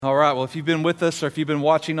All right, well, if you've been with us or if you've been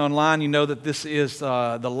watching online, you know that this is the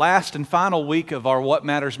last and final week of our What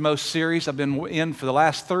Matters Most series. I've been in for the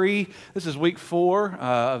last three. This is week 4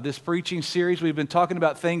 of this preaching series. We've been talking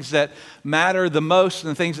about things that matter the most and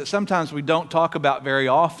the things that sometimes we don't talk about very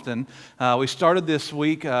often. We started this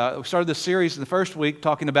series in the first week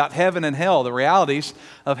talking about heaven and hell, the realities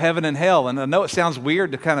of heaven and hell. And I know it sounds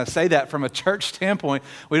weird to kind of say that from a church standpoint.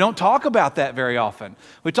 We don't talk about that very often.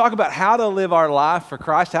 We talk about how to live our life for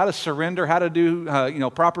Christ, how to surrender, how to do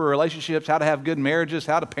proper relationships, how to have good marriages,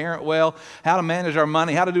 how to parent well, how to manage our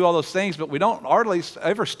money, how to do all those things, but we don't hardly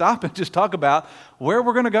ever stop and just talk about where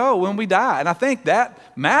we're going to go when we die. And I think that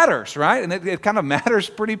matters, right? And it kind of matters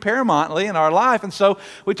pretty paramountly in our life. And so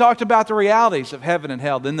we talked about the realities of heaven and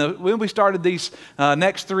hell. Then when we started these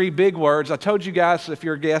next 3 big words, I told you guys, if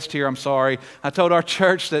you're a guest here, I'm sorry, I told our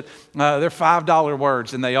church that they're $5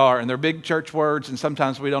 words, and they are, and they're big church words, and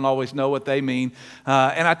sometimes we don't always know what they mean.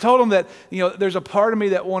 And I told them that, there's a part of me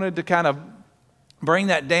that wanted to kind of bring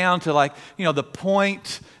that down to the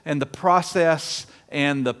point and the process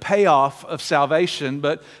and the payoff of salvation,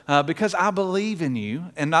 but because I believe in you,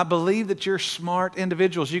 and I believe that you're smart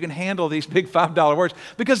individuals, you can handle these big $5 words,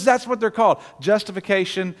 because that's what they're called: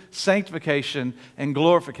 justification, sanctification, and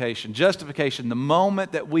glorification. Justification, the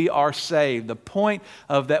moment that we are saved, the point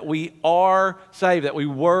of that we are saved, that we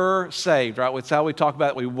were saved, right? That's how we talk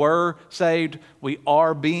about it. We were saved, we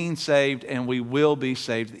are being saved, and we will be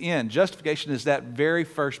saved at the end. Justification is that very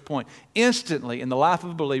first point. Instantly in the life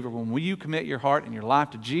of a believer, when you commit your heart and your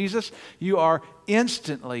life to Jesus, you are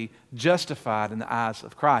instantly justified in the eyes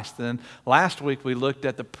of Christ. Then last week we looked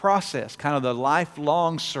at the process, kind of the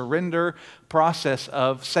lifelong surrender process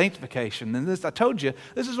of sanctification. And this, I told you,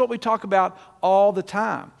 this is what we talk about all the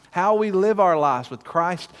time. How we live our lives with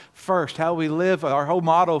Christ first. How we live, our whole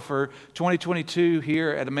motto for 2022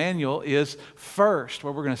 here at Emmanuel is first,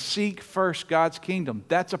 where we're going to seek first God's kingdom.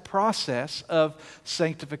 That's a process of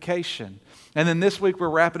sanctification. And then this week we're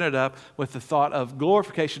wrapping it up with the thought of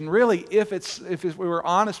glorification. Really, if we were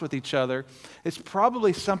honest with each other, it's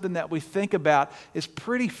probably something that we think about is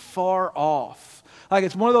pretty far off. Like,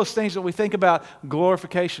 it's one of those things that we think about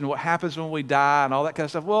glorification, what happens when we die and all that kind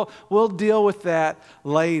of stuff. Well, we'll deal with that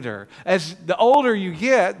later. As the older you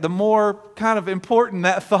get, the more kind of important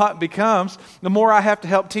that thought becomes. The more I have to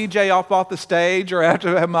help TJ off the stage, or I have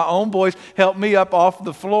to have my own boys help me up off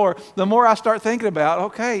the floor, the more I start thinking about,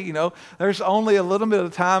 okay, there's only a little bit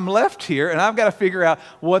of time left here, and I've got to figure out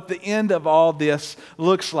what the end of all this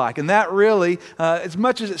looks like. And that really, as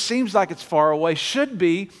much as it seems like it's far away, should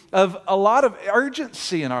be of a lot of urgency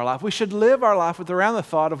in our life. We should live our life with around the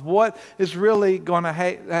thought of what is really going to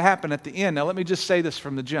happen at the end. Now, let me just say this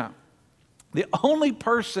from the jump. The only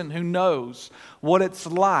person who knows what it's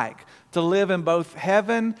like to live in both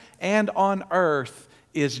heaven and on earth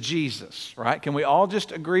is Jesus, right? Can we all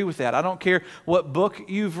just agree with that? I don't care what book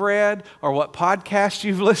you've read or what podcast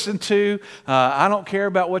you've listened to. I don't care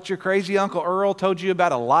about what your crazy Uncle Earl told you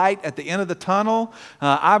about a light at the end of the tunnel.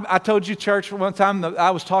 I told you, church, one time that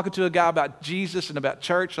I was talking to a guy about Jesus and about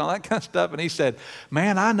church and all that kind of stuff, and he said,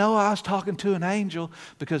 man, I know I was talking to an angel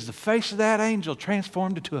because the face of that angel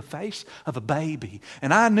transformed into a face of a baby.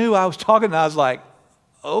 And I knew I was talking, and I was like,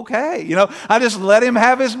 okay, I just let him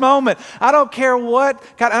have his moment. I don't care what,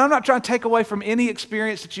 God, and I'm not trying to take away from any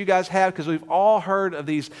experience that you guys have, because we've all heard of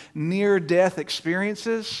these near-death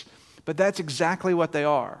experiences, but that's exactly what they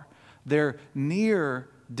are. They're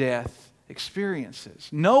near-death experiences.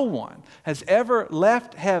 No one has ever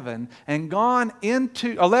left heaven and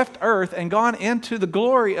left earth and gone into the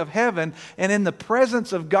glory of heaven and in the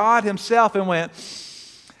presence of God himself and went,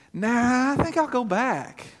 nah, I think I'll go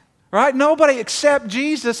back. Right? Nobody except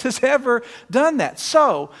Jesus has ever done that.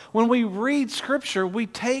 So, when we read Scripture, we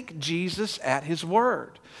take Jesus at his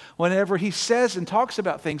word. Whenever he says and talks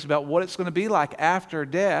about things about what it's going to be like after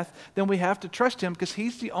death, then we have to trust him, because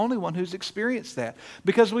he's the only one who's experienced that.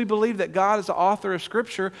 Because we believe that God is the author of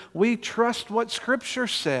Scripture, we trust what Scripture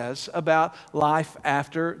says about life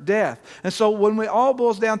after death. And so when it all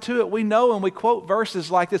boils down to it, we know, and we quote verses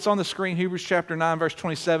like this on the screen, Hebrews chapter 9, verse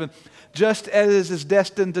 27, just as is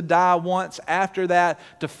destined to die once, after that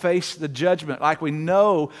to face the judgment. Like, we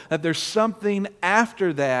know that there's something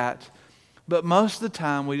after that, but most of the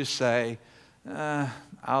time we just say,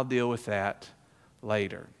 I'll deal with that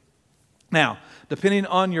later. Now, depending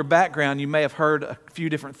on your background, you may have heard a few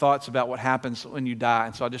different thoughts about what happens when you die.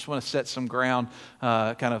 And so I just want to set some ground,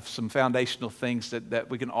 kind of some foundational things that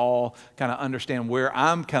we can all kind of understand where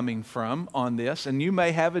I'm coming from on this. And you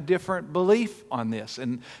may have a different belief on this.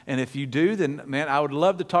 And if you do, then, man, I would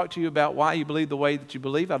love to talk to you about why you believe the way that you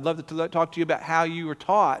believe. I'd love to talk to you about how you were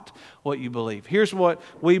taught what you believe. Here's what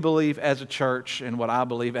we believe as a church and what I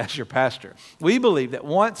believe as your pastor. We believe that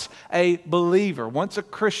once a believer, once a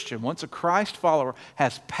Christian, once a Christ follower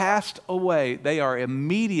has passed away, they are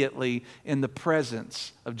immediately in the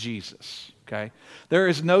presence of Jesus. Okay? There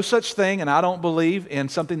is no such thing, and I don't believe in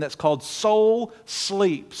something that's called soul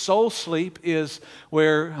sleep. Soul sleep is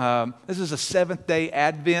where, this is a Seventh-day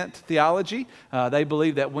Advent theology. They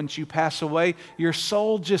believe that once you pass away, your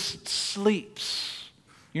soul just sleeps.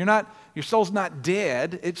 Your soul's not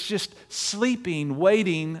dead, it's just sleeping,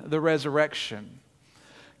 waiting the resurrection.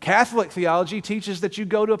 Catholic theology teaches that you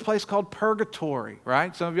go to a place called purgatory,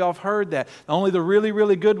 right? Some of y'all have heard that. Only the really,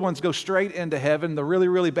 really good ones go straight into heaven. The really,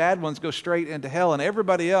 really bad ones go straight into hell. And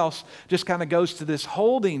everybody else just kind of goes to this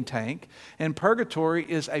holding tank. And purgatory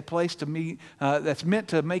is a place to meet, that's meant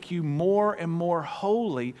to make you more and more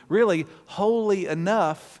holy, really holy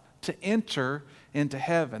enough to enter into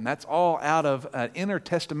heaven. That's all out of an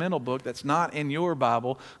intertestamental book that's not in your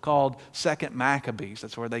Bible called 2nd Maccabees.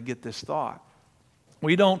 That's where they get this thought.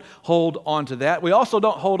 We don't hold on to that. We also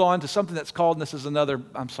don't hold on to something that's called, and this is another,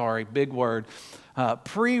 big word,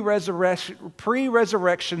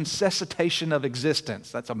 pre-resurrection cessation of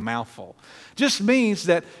existence. That's a mouthful. Just means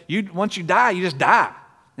that once you die, you just die,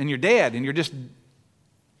 and you're dead, and you're just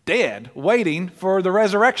dead, waiting for the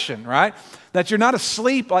resurrection, right? That you're not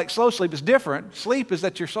asleep like slow sleep is different. Sleep is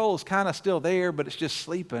that your soul is kind of still there, but it's just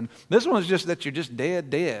sleeping. This one is just that you're just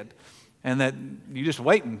dead. And that you're just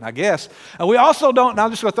waiting, I guess. And we also don't, and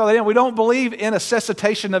I'm just going to throw that in, we don't believe in a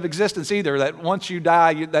cessation of existence either, that once you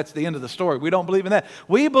die, that's the end of the story. We don't believe in that.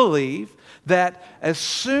 We believe that as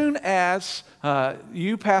soon as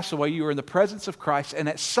you pass away, you are in the presence of Christ, and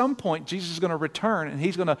at some point, Jesus is going to return, and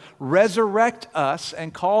He's going to resurrect us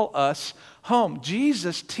and call us home.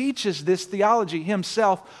 Jesus teaches this theology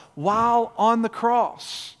Himself while on the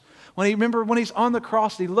cross. When He's on the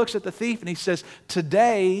cross, He looks at the thief and He says,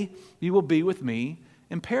 "Today you will be with me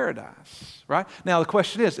in paradise." Right? Now the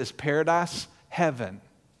question is paradise heaven?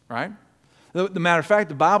 Right? The matter of fact,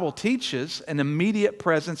 the Bible teaches an immediate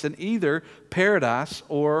presence in either paradise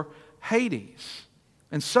or Hades.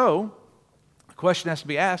 And so, the question has to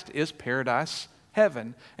be asked, is paradise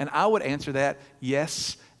heaven? And I would answer that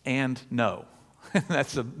yes and no.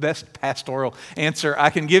 That's the best pastoral answer I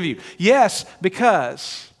can give you. Yes,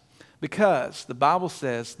 because the Bible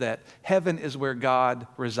says that heaven is where God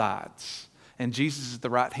resides. And Jesus is the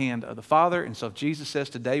right hand of the Father. And so if Jesus says,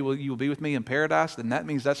 "Today you will be with me in paradise," then that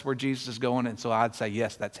means that's where Jesus is going. And so I'd say,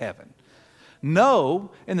 yes, that's heaven.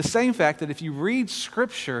 No, in the same fact that if you read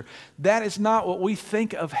Scripture, that is not what we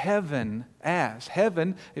think of heaven as.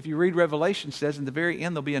 Heaven, if you read Revelation, says in the very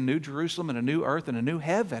end there'll be a new Jerusalem and a new earth and a new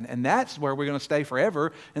heaven. And that's where we're going to stay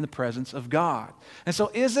forever in the presence of God. And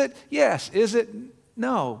so is it? Yes. Is it?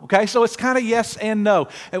 No. Okay, so it's kind of yes and no.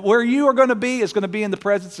 And where you are going to be is going to be in the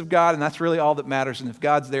presence of God, and that's really all that matters. And if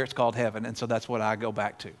God's there, it's called heaven. And so that's what I go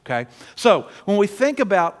back to. Okay, so when we think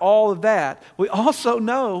about all of that, we also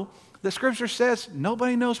know that Scripture says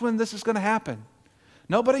nobody knows when this is going to happen.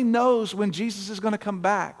 Nobody knows when Jesus is going to come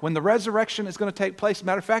back, when the resurrection is going to take place.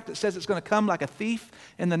 Matter of fact, it says it's going to come like a thief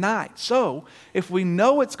in the night. So if we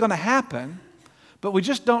know it's going to happen, but we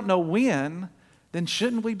just don't know when, then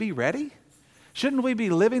shouldn't we be ready? Shouldn't we be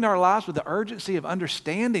living our lives with the urgency of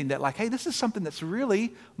understanding that, like, hey, this is something that's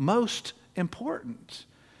really most important?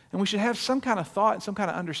 And we should have some kind of thought and some kind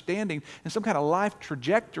of understanding and some kind of life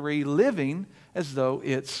trajectory living as though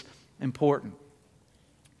it's important.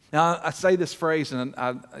 Now, I say this phrase, and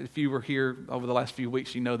if you were here over the last few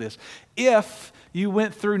weeks, you know this. If you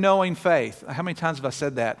went through knowing faith, how many times have I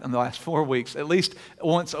said that in the last 4 weeks? At least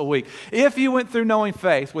once a week. If you went through knowing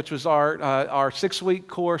faith, which was our 6-week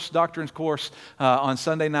course, doctrines course on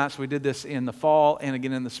Sunday nights, we did this in the fall and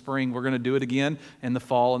again in the spring. We're going to do it again in the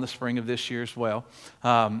fall and the spring of this year as well.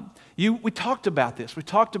 We talked about this. We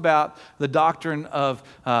talked about the doctrine of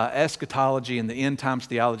eschatology and the end times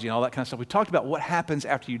theology and all that kind of stuff. We talked about what happens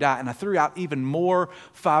after you die, and I threw out even more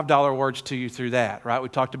 $5 words to you through that, right? We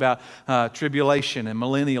talked about tribulation and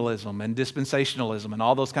millennialism and dispensationalism and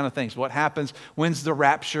all those kind of things. What happens? When's the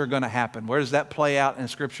rapture going to happen? Where does that play out in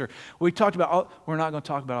Scripture? We're not going to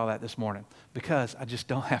talk about all that this morning because I just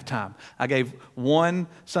don't have time. I gave one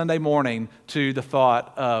Sunday morning to the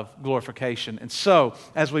thought of glorification. And so,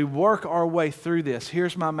 as we work our way through this,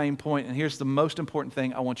 here's my main point, and here's the most important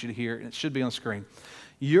thing I want you to hear, and it should be on the screen.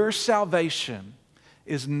 Your salvation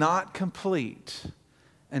is not complete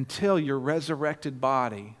until your resurrected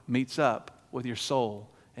body meets up with your soul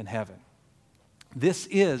in heaven. This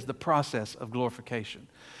is the process of glorification.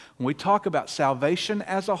 When we talk about salvation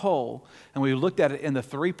as a whole, and we looked at it in the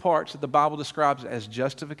three parts that the Bible describes as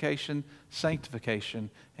justification,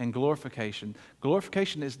 sanctification, and glorification.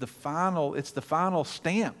 Glorification is the final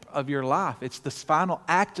stamp of your life. It's the final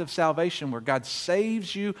act of salvation where God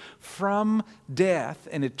saves you from death,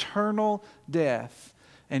 an eternal death,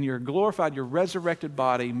 and you're glorified, your resurrected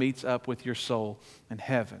body meets up with your soul in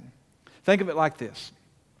heaven. Think of it like this.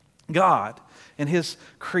 God, in His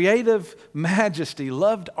creative majesty,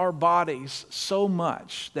 loved our bodies so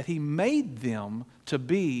much that He made them to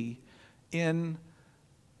be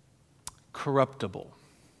incorruptible.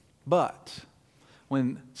 But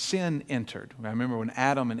when sin entered, I remember when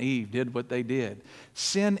Adam and Eve did what they did,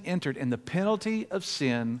 sin entered, and the penalty of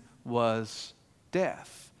sin was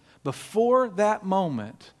death. Before that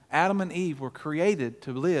moment, Adam and Eve were created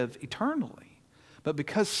to live eternally. But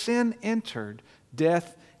because sin entered,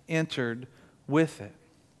 death entered with it.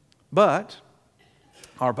 But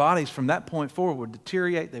our bodies from that point forward would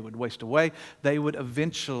deteriorate, they would waste away, they would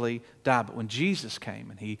eventually die. But when Jesus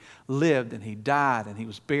came and He lived and He died and He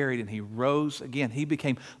was buried and He rose again, He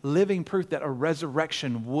became living proof that a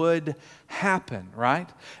resurrection would happen, right?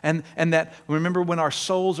 And that, remember, when our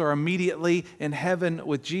souls are immediately in heaven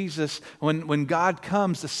with Jesus, when God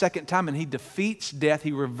comes the second time and He defeats death,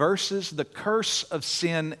 He reverses the curse of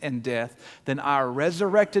sin and death, then our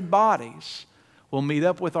resurrected bodies will meet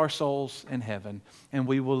up with our souls in heaven, and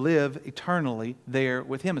we will live eternally there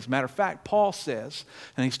with Him. As a matter of fact, Paul says,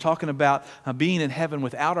 and he's talking about being in heaven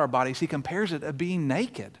without our bodies, he compares it to being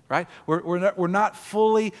naked, right? We're not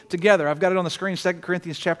fully together. I've got it on the screen, 2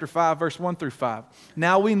 Corinthians chapter 5, verse 1 through 5.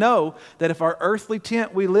 Now we know that if our earthly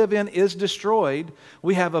tent we live in is destroyed,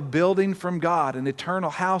 we have a building from God, an eternal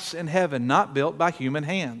house in heaven, not built by human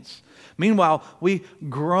hands. Meanwhile, we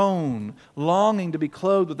groan, longing to be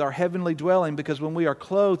clothed with our heavenly dwelling, because when we are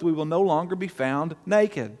clothed, we will no longer be found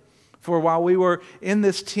naked. For while we were in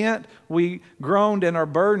this tent, we groaned and are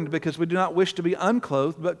burdened, because we do not wish to be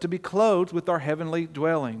unclothed, but to be clothed with our heavenly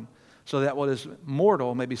dwelling, so that what is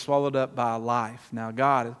mortal may be swallowed up by life. Now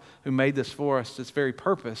God, who made this for us, its very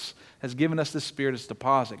purpose, has given us the Spirit as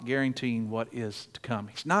deposit, guaranteeing what is to come.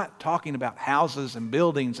 He's not talking about houses and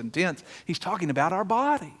buildings and tents. He's talking about our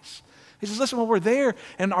bodies. He says, listen, when we're there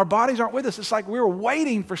and our bodies aren't with us, it's like we're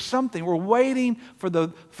waiting for something. We're waiting for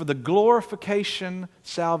the glorification,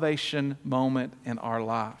 salvation moment in our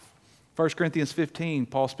life. 1 Corinthians 15,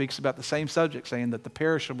 Paul speaks about the same subject, saying that the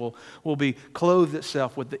perishable will be clothed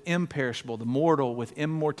itself with the imperishable, the mortal with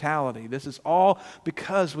immortality. This is all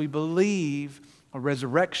because we believe a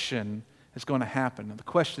resurrection is going to happen. And the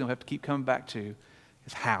question we'll have to keep coming back to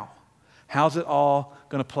is how? How's it all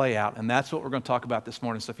going to play out? And that's what we're going to talk about this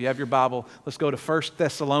morning. So if you have your Bible, let's go to 1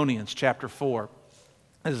 Thessalonians chapter 4.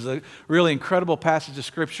 This is a really incredible passage of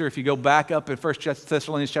Scripture. If you go back up in 1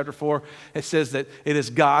 Thessalonians chapter 4, it says that it is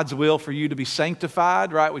God's will for you to be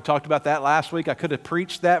sanctified, right? We talked about that last week. I could have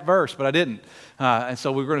preached that verse, but I didn't. And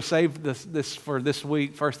so we're going to save this for this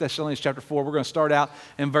week, 1 Thessalonians chapter 4. We're going to start out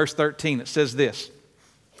in verse 13. It says this: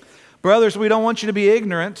 Brothers, we don't want you to be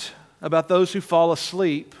ignorant about those who fall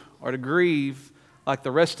asleep, or to grieve like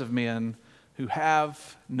the rest of men who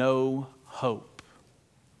have no hope.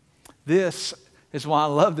 This is why I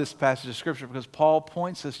love this passage of Scripture, because Paul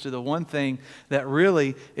points us to the one thing that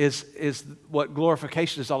really is what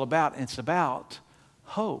glorification is all about, and it's about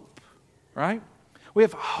hope, right? We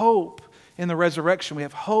have hope in the resurrection. We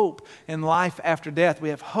have hope in life after death. We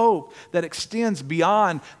have hope that extends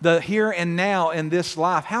beyond the here and now in this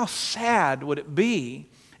life. How sad would it be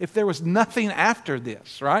if there was nothing after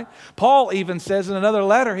this, right? Paul even says in another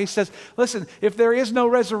letter, he says, listen, if there is no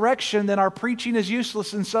resurrection, then our preaching is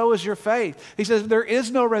useless and so is your faith. He says, if there is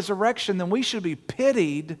no resurrection, then we should be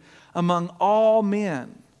pitied among all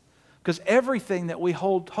men. Because everything that we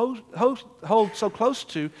hold so close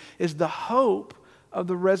to is the hope of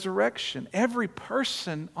the resurrection. Every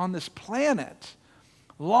person on this planet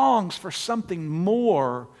longs for something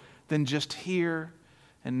more than just here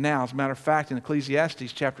and now. As a matter of fact, in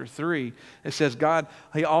Ecclesiastes chapter 3, it says God,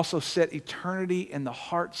 He also set eternity in the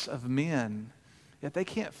hearts of men, yet they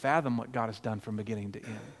can't fathom what God has done from beginning to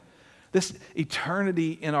end. This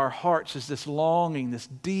eternity in our hearts is this longing, this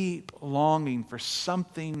deep longing for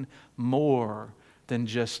something more than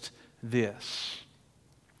just this.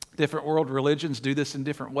 Different world religions do this in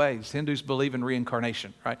different ways. Hindus believe in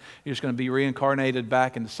reincarnation, right? You're just going to be reincarnated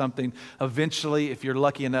back into something. Eventually, if you're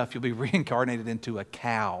lucky enough, you'll be reincarnated into a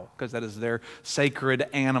cow because that is their sacred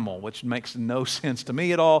animal, which makes no sense to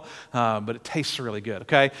me at all, but it tastes really good,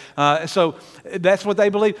 okay? So that's what they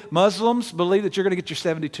believe. Muslims believe that you're going to get your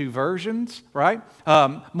 72 versions, right?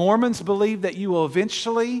 Mormons believe that you will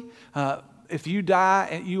eventually, if you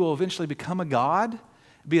die, you will eventually become a god,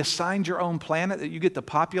 be assigned your own planet that you get to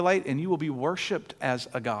populate, and you will be worshiped as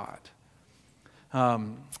a god.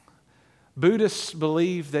 Buddhists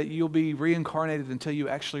believe that you'll be reincarnated until you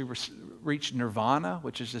actually reach nirvana,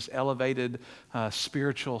 which is this elevated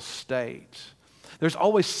spiritual state. There's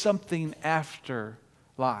always something after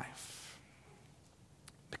life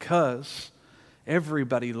because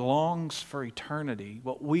everybody longs for eternity.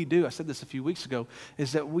 What we do, I said this a few weeks ago,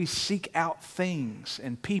 is that we seek out things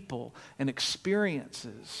and people and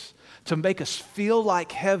experiences to make us feel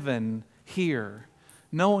like heaven here,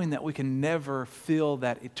 knowing that we can never feel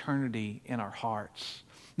that eternity in our hearts.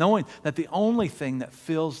 Knowing that the only thing that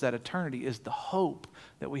fills that eternity is the hope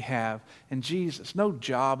that we have in Jesus. No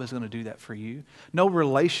job is going to do that for you. No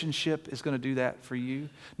relationship is going to do that for you.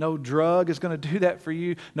 No drug is going to do that for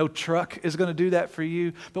you. No truck is going to do that for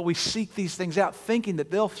you. But we seek these things out thinking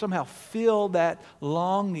that they'll somehow fill that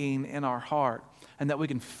longing in our heart and that we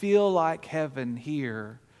can feel like heaven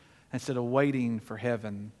here instead of waiting for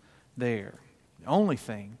heaven there. The only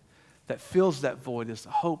thing that fills that void is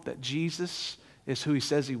the hope that Jesus is who he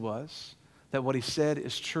says he was, that what he said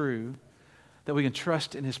is true, that we can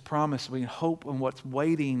trust in his promise, we can hope in what's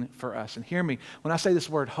waiting for us. And hear me, when I say this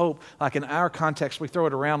word hope, like in our context, we throw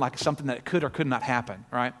it around like something that could or could not happen,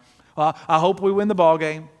 right? Well, I hope we win the ball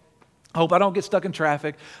game. I hope I don't get stuck in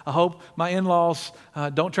traffic. I hope my in-laws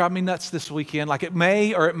don't drive me nuts this weekend. Like it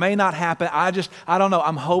may or it may not happen. I don't know.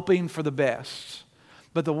 I'm hoping for the best.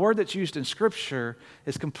 But the word that's used in Scripture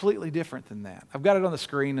is completely different than that. I've got it on the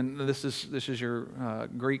screen, and this is your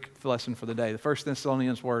Greek lesson for the day. The First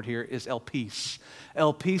Thessalonians word here is elpis.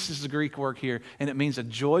 Elpis is the Greek word here, and it means a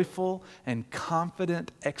joyful and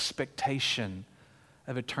confident expectation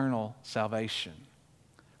of eternal salvation.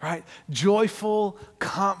 Right? Joyful,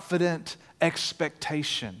 confident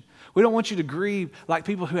expectation. We don't want you to grieve like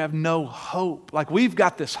people who have no hope. Like we've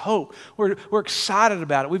got this hope. We're excited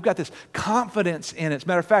about it. We've got this confidence in it. As a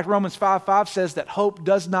matter of fact, Romans 5:5 says that hope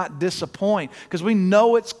does not disappoint because we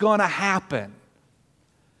know it's going to happen.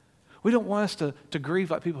 We don't want us to grieve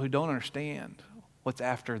like people who don't understand what's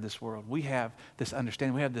after this world. We have this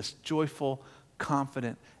understanding. We have this joyful,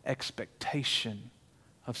 confident expectation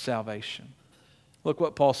of salvation. Look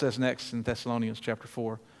what Paul says next in Thessalonians chapter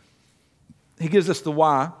 4. He gives us the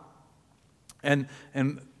why. And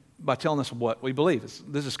by telling us what we believe.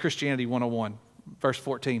 This is Christianity 101, verse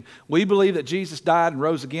 14. We believe that Jesus died and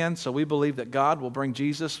rose again, so we believe that God will bring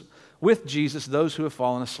with Jesus those who have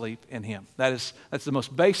fallen asleep in him. That's the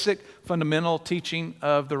most basic, fundamental teaching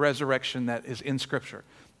of the resurrection that is in Scripture.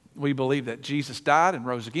 We believe that Jesus died and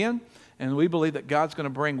rose again, and we believe that God's going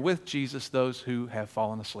to bring with Jesus those who have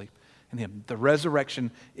fallen asleep in him. The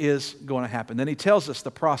resurrection is going to happen. Then he tells us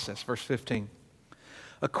the process, verse 15.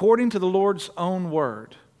 According to the Lord's own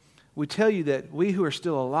word, we tell you that we who are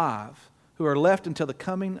still alive, who are left until the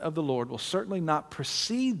coming of the Lord, will certainly not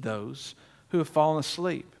precede those who have fallen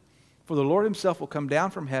asleep. For the Lord himself will come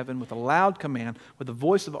down from heaven with a loud command, with the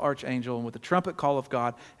voice of the archangel, and with the trumpet call of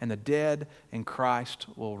God, and the dead in Christ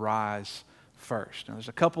will rise first. Now, there's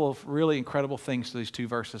a couple of really incredible things to these two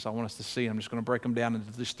verses I want us to see. I'm just going to break them down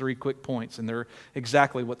into just 3 quick points, and they're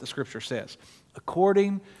exactly what the Scripture says.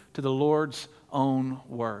 According to the Lord's own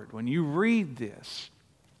word. When you read this,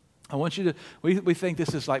 I want you to, we think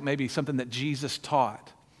this is like maybe something that Jesus taught.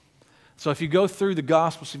 So if you go through the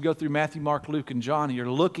Gospels, if you go through Matthew, Mark, Luke, and John, and you're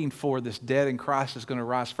looking for this dead in Christ is going to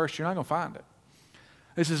rise first, you're not going to find it.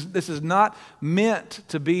 This is not meant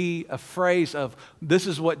to be a phrase of, this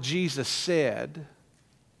is what Jesus said.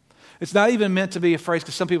 It's not even meant to be a phrase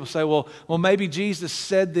because some people say, well, maybe Jesus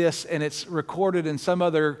said this and it's recorded in some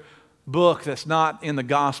other book that's not in the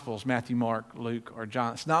Gospels, Matthew, Mark, Luke, or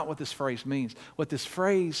John. It's not what this phrase means. What this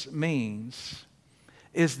phrase means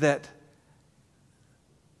is that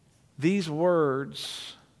these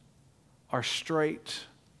words are straight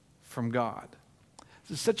from God.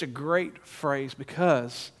 This is such a great phrase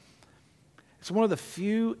because it's one of the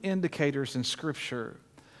few indicators in Scripture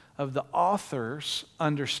of the author's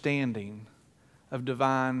understanding of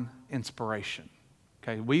divine inspiration.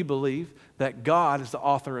 Okay, we believe that God is the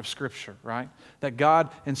author of Scripture, right? That God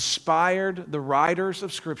inspired the writers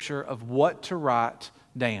of Scripture of what to write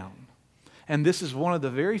down. And this is one of the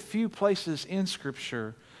very few places in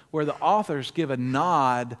Scripture where the authors give a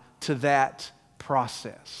nod to that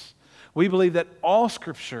process. We believe that all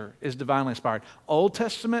Scripture is divinely inspired, Old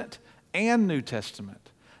Testament and New Testament.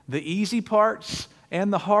 The easy parts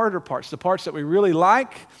and the harder parts, the parts that we really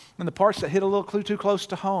like and the parts that hit a little too close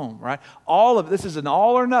to home, right? All of this is an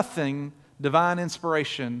all or nothing divine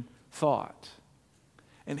inspiration thought.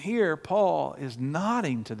 And here Paul is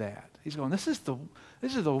nodding to that. He's going, this is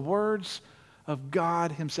the words of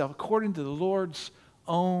God himself, according to the Lord's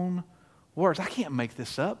own words. I can't make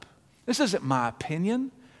this up. This isn't my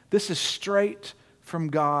opinion. This is straight from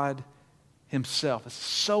God himself. It's a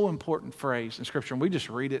so important phrase in Scripture, and we just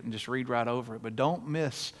read it and just read right over it. But don't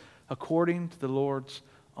miss, according to the Lord's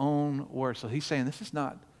own words. So he's saying, this is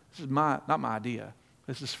not my idea.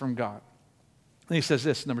 This is from God. And he says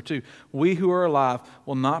this, number 2, we who are alive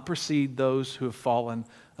will not precede those who have fallen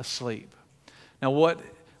asleep. Now what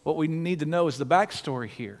we need to know is the backstory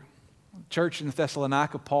here. Church in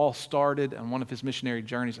Thessalonica, Paul started on one of his missionary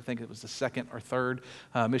journeys. I think it was the second or third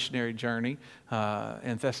missionary journey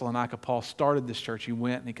in Thessalonica. Paul started this church. He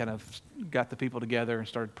went and he kind of got the people together and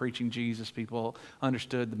started preaching Jesus. People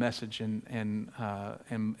understood the message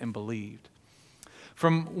and believed.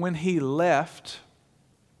 From when he left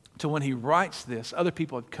to when he writes this, other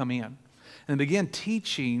people had come in and began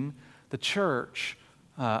teaching the church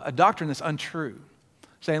a doctrine that's untrue.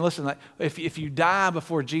 Saying, listen, like, if you die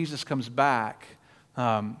before Jesus comes back,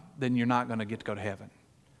 then you're not going to get to go to heaven.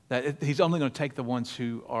 He's only going to take the ones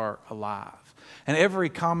who are alive. And every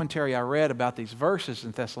commentary I read about these verses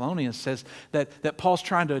in Thessalonians says that Paul's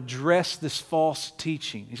trying to address this false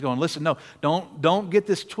teaching. He's going, listen, no, don't get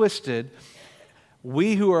this twisted.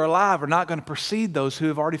 We who are alive are not going to precede those who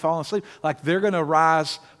have already fallen asleep. Like they're going to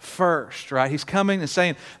rise first, right? He's coming and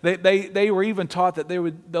saying they were even taught that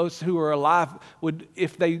those who are alive would,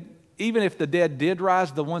 even if the dead did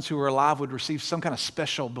rise, the ones who are alive would receive some kind of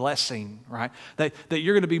special blessing, right? That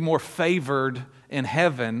you're going to be more favored in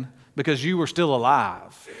heaven because you were still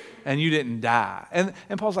alive and you didn't die.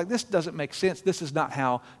 And Paul's like, this doesn't make sense. This is not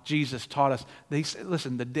how Jesus taught us. He said,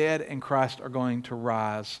 listen, the dead in Christ are going to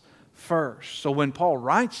rise first. So when Paul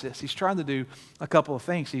writes this, he's trying to do a couple of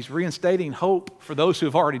things. He's reinstating hope for those who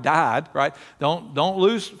have already died, right? Don't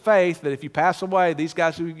lose faith that if you pass away, these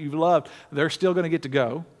guys who you've loved, they're still going to get to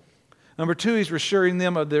go. Number 2, he's reassuring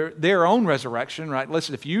them of their own resurrection, right?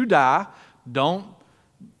 Listen, if you die, don't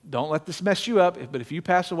let this mess you up. But if you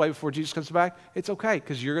pass away before Jesus comes back, it's okay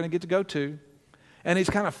because you're going to get to go too. And he's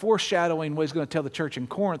kind of foreshadowing what he's going to tell the church in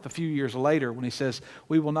Corinth a few years later when he says,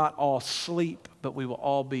 we will not all sleep, but we will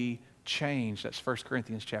all be changed. That's 1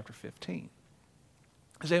 Corinthians chapter 15.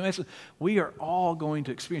 So we are all going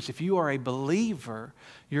to experience, if you are a believer,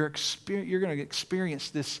 you're going to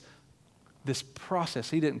experience this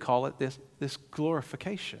process. He didn't call it this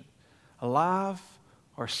glorification. Alive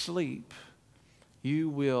or asleep, you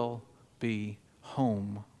will be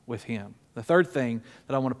home with him. The third thing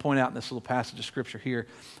that I want to point out in this little passage of Scripture here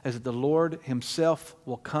is that the Lord himself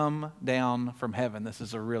will come down from heaven. This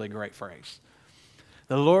is a really great phrase.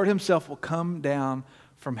 The Lord himself will come down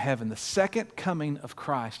from heaven. The second coming of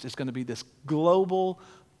Christ is going to be this global,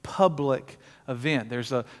 public event.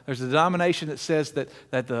 There's a denomination that says that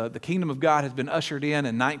the kingdom of God has been ushered in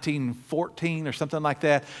 1914 or something like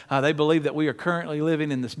that. They believe that we are currently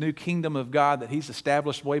living in this new kingdom of God that he's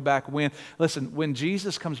established way back when. Listen, when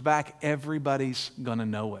Jesus comes back, everybody's going to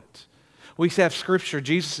know it. We have Scripture.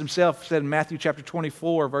 Jesus himself said in Matthew chapter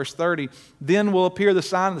 24, verse 30, then will appear the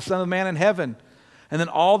sign of the Son of Man in heaven. And then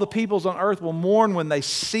all the peoples on earth will mourn when they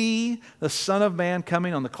see the Son of Man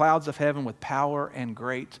coming on the clouds of heaven with power and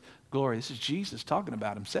great glory. This is Jesus talking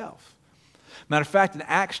about himself. Matter of fact, in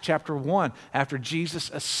Acts chapter 1, after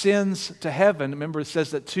Jesus ascends to heaven, remember it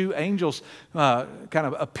says that 2 angels kind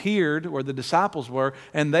of appeared where the disciples were,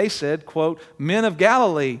 and they said, quote, men of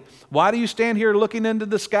Galilee, why do you stand here looking into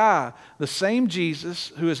the sky? The same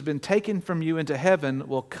Jesus who has been taken from you into heaven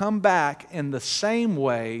will come back in the same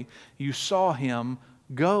way you saw him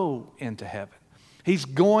go into heaven. He's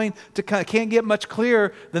going to come. Can't get much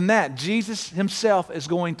clearer than that. Jesus himself is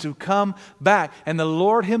going to come back, and the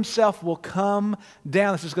Lord himself will come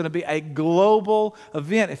down. This is going to be a global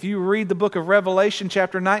event. If you read the book of Revelation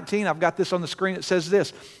chapter 19, I've got this on the screen. It says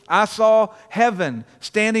this, I saw heaven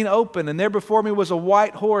standing open, and there before me was a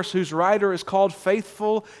white horse whose rider is called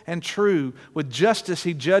Faithful and True. With justice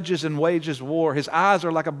he judges and wages war. His eyes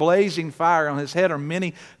are like a blazing fire. On his head are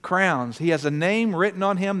many crowns. He has a name written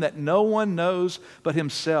on him that no one knows but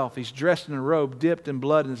himself. He's dressed in a robe dipped in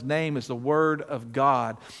blood, and his name is the Word of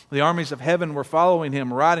God. The armies of heaven were following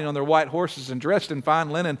him, riding on their white horses and dressed in fine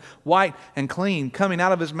linen, white and clean. Coming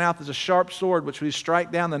out of his mouth is a sharp sword, which will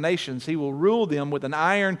strike down the nations. He will rule them with an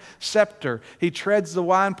iron scepter. He treads the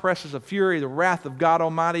winepresses of fury. The wrath of God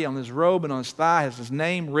Almighty on his robe and on his thigh has his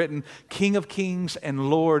name written, King of Kings and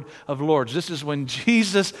Lord of Lords. This is when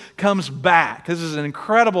Jesus comes back. This is an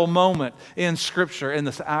incredible moment in Scripture, and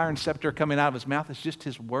this iron scepter coming out of his mouth is just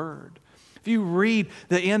his word. If you read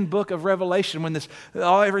the end book of Revelation, when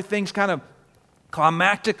everything's kind of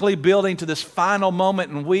climactically building to this final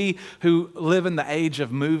moment, and we who live in the age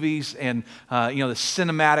of movies and the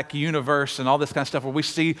cinematic universe and all this kind of stuff, where we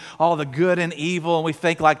see all the good and evil, and we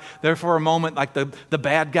think like there for a moment like the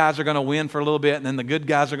bad guys are going to win for a little bit, and then the good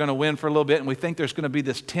guys are going to win for a little bit, and we think there's going to be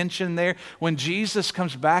this tension there. When Jesus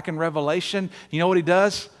comes back in Revelation, you know what he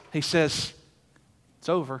does? He says, it's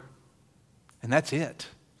over, and that's it.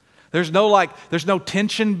 There's no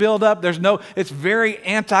tension build up. It's very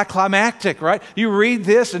anticlimactic, right? You read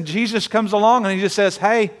this and Jesus comes along and he just says,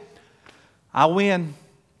 hey, I win.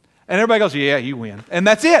 And everybody goes, yeah, you win. And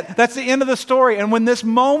that's it. That's the end of the story. And when this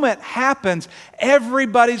moment happens,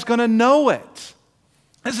 everybody's going to know it.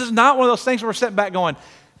 This is not one of those things where we're sitting back going,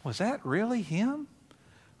 was that really him?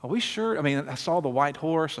 Are we sure? I mean, I saw the white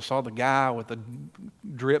horse. I saw the guy with the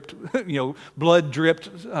dripped, blood-dripped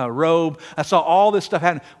robe. I saw all this stuff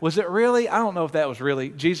happen. Was it really? I don't know if that was really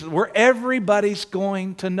Jesus. Where everybody's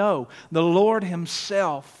going to know. The Lord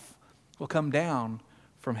himself will come down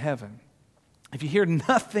from heaven. If you hear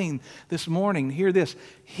nothing this morning, hear this.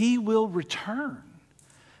 He will return,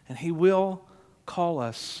 and he will call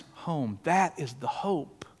us home. That is the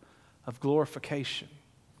hope of glorification.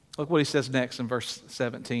 Look what he says next in verse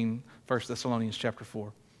 17, 1 Thessalonians chapter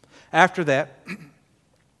 4. After that,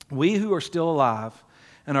 we who are still alive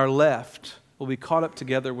and are left will be caught up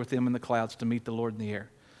together with them in the clouds to meet the Lord in the air.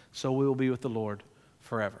 So we will be with the Lord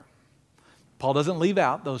forever. Paul doesn't leave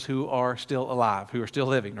out those who are still alive, who are still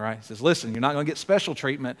living, right? He says, listen, you're not going to get special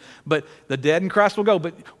treatment, but the dead in Christ will go,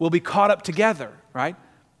 but we'll be caught up together, right?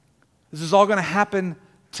 This is all going to happen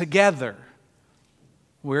together.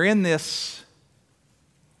 We're in this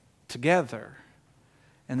together.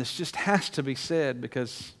 And this just has to be said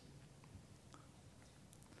because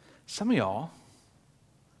some of y'all,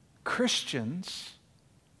 Christians,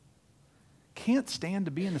 can't stand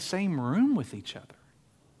to be in the same room with each other.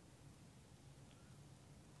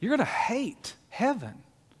 You're going to hate heaven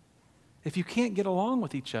if you can't get along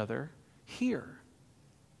with each other here.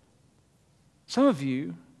 Some of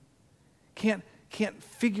you can't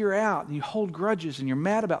figure out, and you hold grudges and you're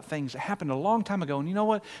mad about things that happened a long time ago. And you know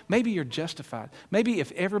what? Maybe you're justified. Maybe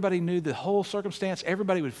if everybody knew the whole circumstance,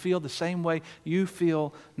 everybody would feel the same way you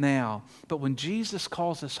feel now. But when Jesus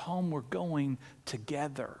calls us home, we're going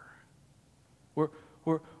together.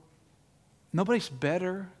 Nobody's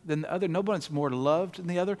better than the other. Nobody's more loved than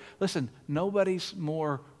the other. Listen, nobody's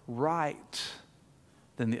more right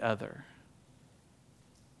than the other.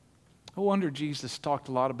 No wonder Jesus talked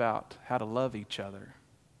a lot about how to love each other,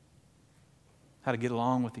 how to get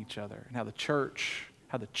along with each other, and how the church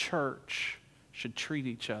should treat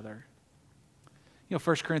each other.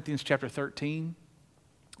 1 Corinthians chapter 13,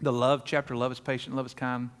 the love chapter, love is patient, love is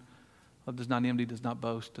kind, love does not envy, does not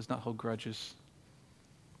boast, does not hold grudges.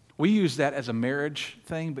 We use that as a marriage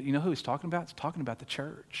thing, but you know who he's talking about? He's talking about the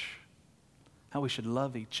church, how we should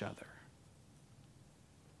love each other.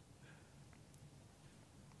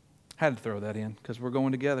 Had to throw that in because we're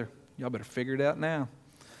going together. Y'all better figure it out now.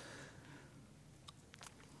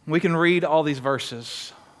 We can read all these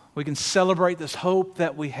verses. We can celebrate this hope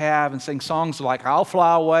that we have and sing songs like I'll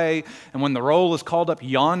Fly Away. And when the roll is called up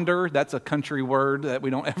yonder, that's a country word that we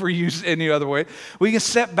don't ever use any other way. We can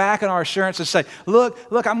sit back in our assurance and say,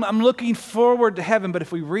 look, I'm looking forward to heaven. But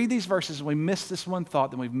if we read these verses and we miss this one thought,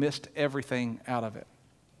 then we've missed everything out of it.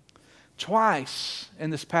 Twice in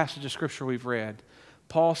this passage of Scripture we've read,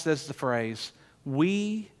 Paul says the phrase,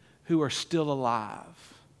 we who are still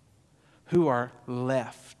alive, who are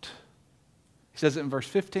left. He says it in verse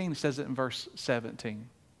 15, he says it in verse 17.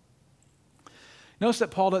 Notice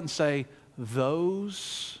that Paul doesn't say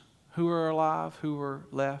those who are alive, who are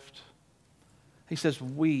left. He says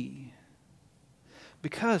we.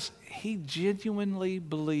 Because he genuinely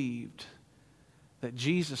believed that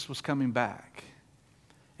Jesus was coming back.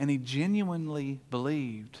 And he genuinely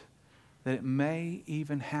believed that it may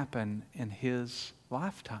even happen in his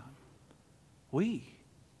lifetime. We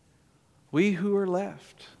who are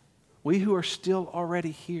left, we who are still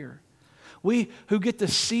already here, we who get to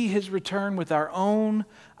see his return with our own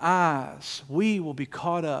eyes, we will be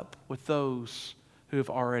caught up with those who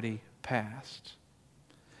have already passed.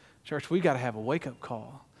 Church, we got to have a wake-up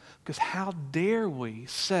call, because how dare we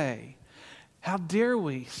say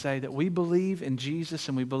that we believe in Jesus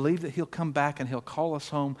and we believe that He'll come back and He'll call us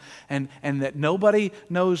home and that nobody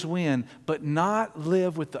knows when, but not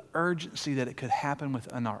live with the urgency that it could happen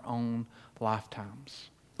within our own lifetimes.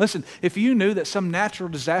 Listen, if you knew that some natural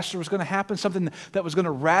disaster was going to happen, something that was going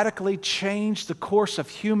to radically change the course of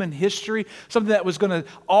human history, something that was going to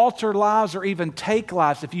alter lives or even take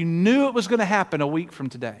lives, if you knew it was going to happen a week from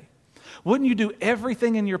today, wouldn't you do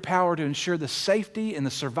everything in your power to ensure the safety and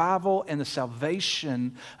the survival and the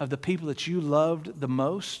salvation of the people that you loved the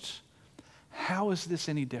most? How is this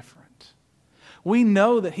any different? We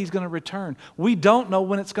know that He's going to return. We don't know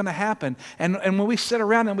when it's going to happen. And when we sit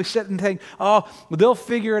around and we sit and think, oh, they'll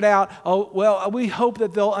figure it out. Oh, well, we hope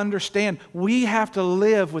that they'll understand. We have to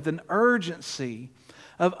live with an urgency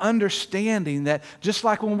of understanding that, just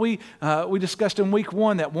like when we discussed in week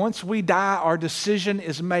 1, that once we die, our decision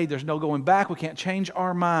is made. There's no going back. We can't change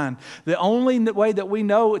our mind. The only way that we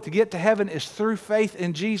know to get to heaven is through faith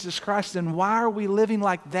in Jesus Christ. Then why are we living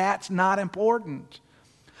like that's not important?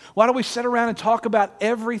 Why do we sit around and talk about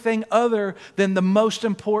everything other than the most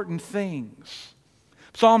important things?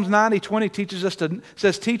 Psalms 90:20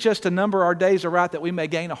 says, teach us to number our days aright that we may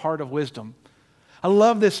gain a heart of wisdom. I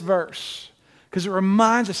love this verse because it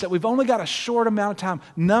reminds us that we've only got a short amount of time.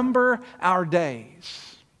 Number our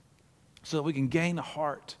days so that we can gain a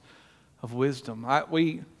heart of wisdom.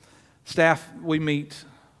 We meet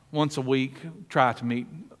once a week, try to meet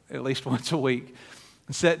at least once a week,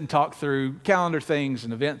 and sit and talk through calendar things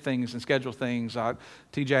and event things and schedule things.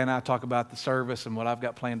 TJ and I talk about the service and what I've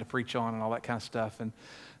got planned to preach on and all that kind of stuff. And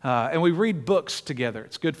we read books together.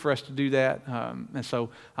 It's good for us to do that. And so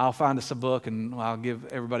I'll find us a book and I'll give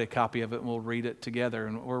everybody a copy of it and we'll read it together.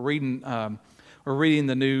 And we're reading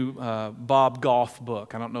the new Bob Goff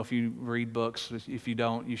book. I don't know if you read books. If you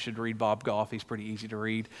don't, you should read Bob Goff. He's pretty easy to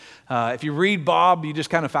read. If you read Bob, you just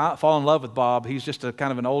kind of fall in love with Bob. He's just a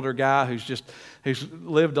kind of an older guy who's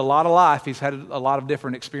lived a lot of life. He's had a lot of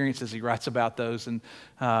different experiences. He writes about those, and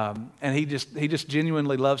he just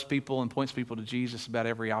genuinely loves people and points people to Jesus about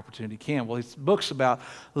every opportunity he can. Well, his book's about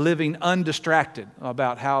living undistracted,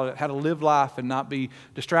 about how to live life and not be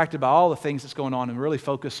distracted by all the things that's going on and really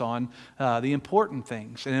focus on the important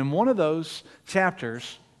things. And in one of those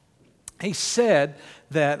chapters, he said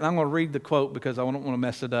that, and I'm going to read the quote because I don't want to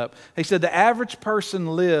mess it up. He said, the average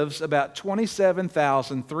person lives about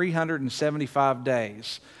 27,375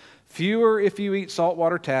 days. Fewer if you eat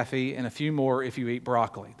saltwater taffy and a few more if you eat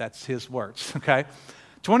broccoli. That's his words, okay?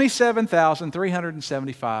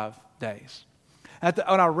 27,375 days.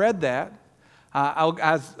 When I read that, I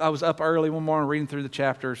was up early one morning reading through the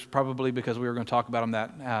chapters, probably because we were going to talk about them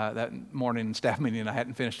that morning in staff meeting and I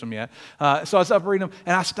hadn't finished them yet. So I was up reading them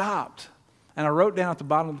and I stopped. And I wrote down at the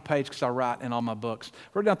bottom of the page, because I write in all my books,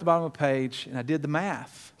 wrote down at the bottom of the page and I did the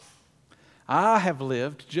math. I have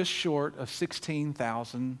lived just short of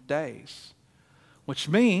 16,000 days, which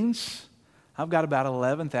means I've got about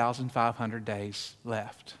 11,500 days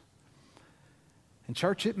left. And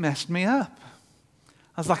church, it messed me up.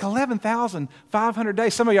 I was like, 11,500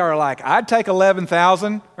 days. Some of y'all are like, I'd take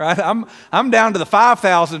 11,000, right? I'm down to the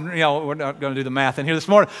 5,000. We're not going to do the math in here this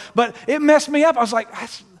morning. But it messed me up. I was like,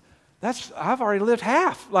 I've already lived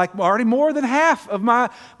half, like already more than half of my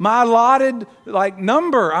allotted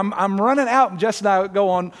number. I'm running out. Jess and I go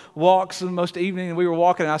on walks and most evening, and we were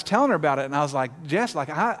walking, and I was telling her about it, and I was like, Jess,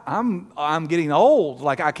 I'm getting old.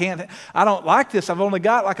 I don't like this. I've only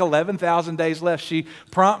got 11,000 days left. She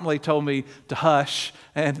promptly told me to hush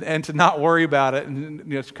and to not worry about it,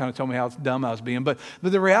 and just kind of told me how dumb I was being. But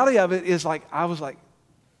the reality of it is I was like,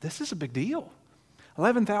 this is a big deal.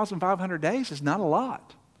 11,500 days is not a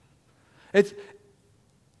lot. It's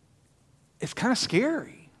kind of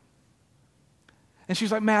scary. And she's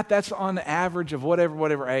like, Matt, that's on the average of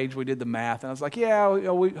whatever age. We did the math. And I was like, yeah,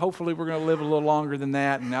 hopefully we're going to live a little longer than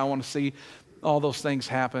that. And I want to see all those things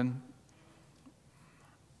happen.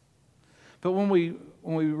 But when we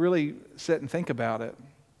really sit and think about it,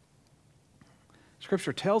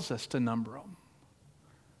 Scripture tells us to number them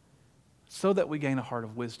so that we gain a heart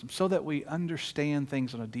of wisdom, so that we understand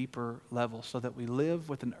things on a deeper level, so that we live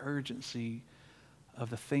with an urgency of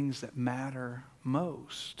the things that matter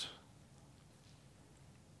most.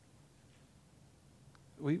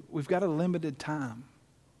 We've got a limited time.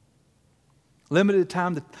 Limited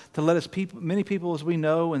time to let us many people as we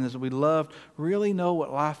know and as we love, really know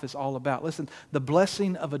what life is all about. Listen, the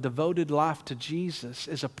blessing of a devoted life to Jesus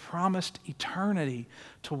is a promised eternity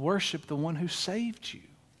to worship the one who saved you.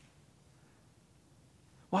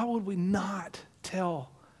 Why would we not tell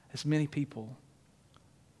as many people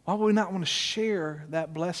Why would we not want to share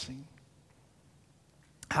that blessing?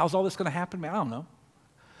 How's all this going to happen? Man, I don't know.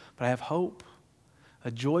 But I have hope,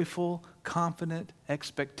 a joyful, confident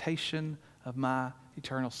expectation of my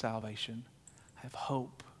eternal salvation. I have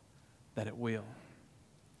hope that it will.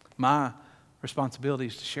 My responsibility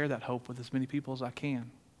is to share that hope with as many people as I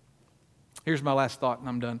can. Here's my last thought, and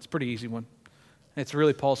I'm done. It's a pretty easy one. It's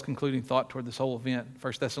really Paul's concluding thought toward this whole event.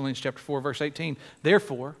 1 Thessalonians chapter 4, verse 18.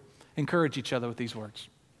 Therefore, encourage each other with these words.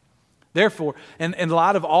 Therefore, in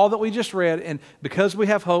light of all that we just read, and because we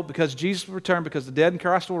have hope, because Jesus will return, because the dead in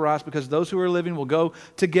Christ will rise, because those who are living will go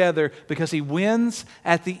together, because He wins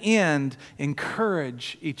at the end,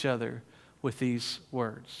 encourage each other with these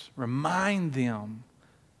words. Remind them.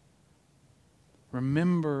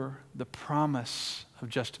 Remember the promise of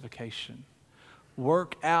justification.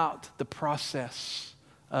 Work out the process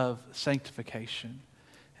of sanctification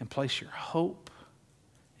and place your hope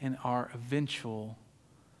in our eventual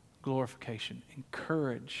glorification.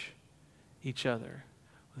 Encourage each other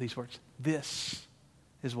with these words. This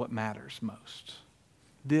is what matters most.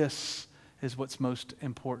 This is what's most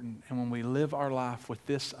important. And when we live our life with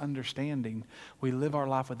this understanding, we live our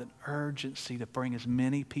life with an urgency to bring as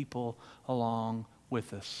many people along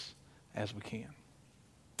with us as we can.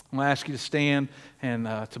 I'm going to ask you to stand and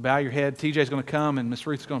to bow your head. TJ's going to come and Miss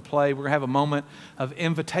Ruth's going to play. We're going to have a moment of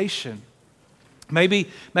invitation. Maybe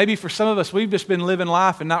for some of us, we've just been living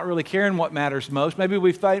life and not really caring what matters most. Maybe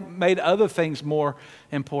we've made other things more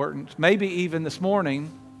important. Maybe even this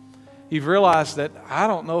morning, you've realized that I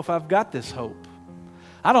don't know if I've got this hope.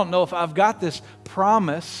 I don't know if I've got this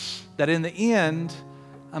promise that in the end,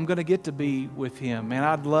 I'm going to get to be with Him. Man,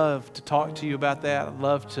 I'd love to talk to you about that. I'd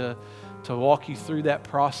love to walk you through that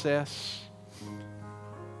process.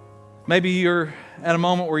 Maybe you're at a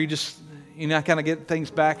moment where you kind of get things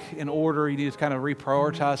back in order. You need to kind of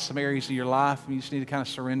reprioritize some areas of your life. And you just need to kind of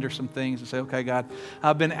surrender some things and say, okay, God,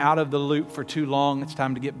 I've been out of the loop for too long. It's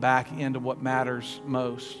time to get back into what matters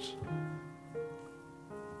most.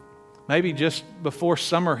 Maybe just before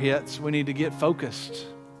summer hits, we need to get focused.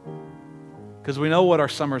 Because we know what our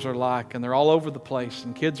summers are like, and they're all over the place,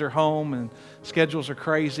 and kids are home, and schedules are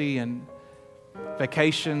crazy, and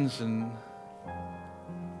vacations, and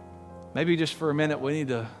maybe just for a minute we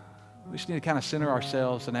just need to kind of center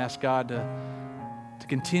ourselves and ask God to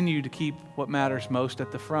continue to keep what matters most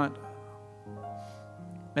at the front.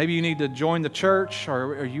 Maybe you need to join the church,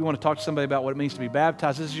 or you want to talk to somebody about what it means to be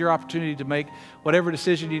baptized. This is your opportunity to make whatever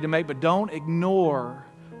decision you need to make, but don't ignore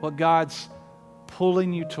what God's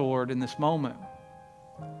pulling you toward in this moment.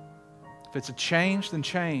 If it's a change, then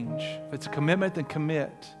change. If it's a commitment, then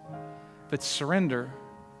commit. If it's surrender,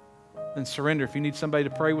 then surrender. If you need somebody to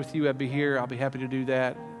pray with you, I'd be here. I'll be happy to do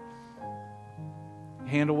that.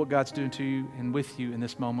 Handle what God's doing to you and with you in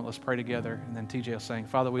this moment. Let's pray together. And then TJ will sing.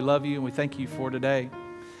 Father, we love you and we thank you for today.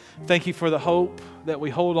 Thank you for the hope that we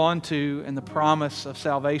hold on to and the promise of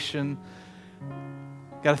salvation.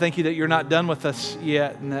 God, I thank you that you're not done with us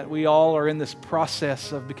yet and that we all are in this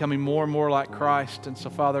process of becoming more and more like Christ. And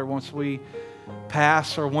so, Father, once we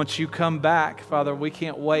pass or once you come back, Father, we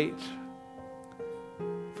can't wait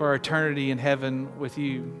for our eternity in heaven with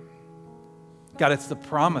you. God, it's the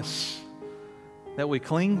promise that we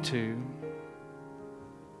cling to.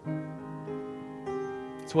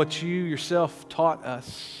 It's what you yourself taught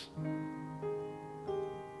us.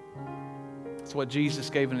 It's what Jesus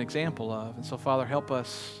gave an example of. And so, Father, help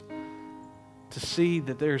us to see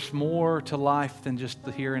that there's more to life than just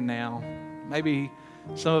the here and now. Maybe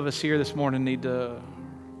some of us here this morning need to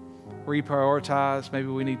reprioritize. Maybe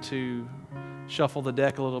we need to shuffle the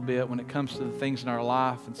deck a little bit when it comes to the things in our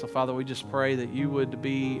life. And so, Father, we just pray that you would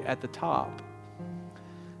be at the top.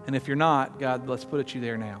 And if you're not, God, let's put you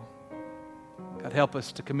there now. God, help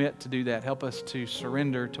us to commit to do that. Help us to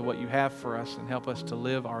surrender to what you have for us and help us to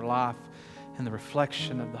live our life in the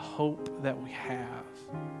reflection of the hope that we have.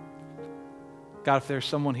 God, if there's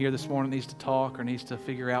someone here this morning that needs to talk or needs to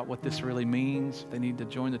figure out what this really means, if they need to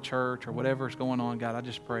join the church or whatever is going on, God, I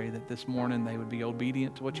just pray that this morning they would be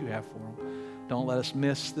obedient to what you have for them. Don't let us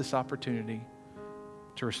miss this opportunity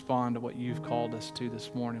to respond to what you've called us to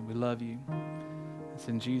this morning. We love you. It's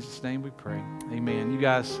in Jesus' name we pray. Amen. You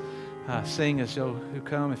guys sing as you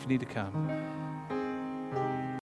come if you need to come.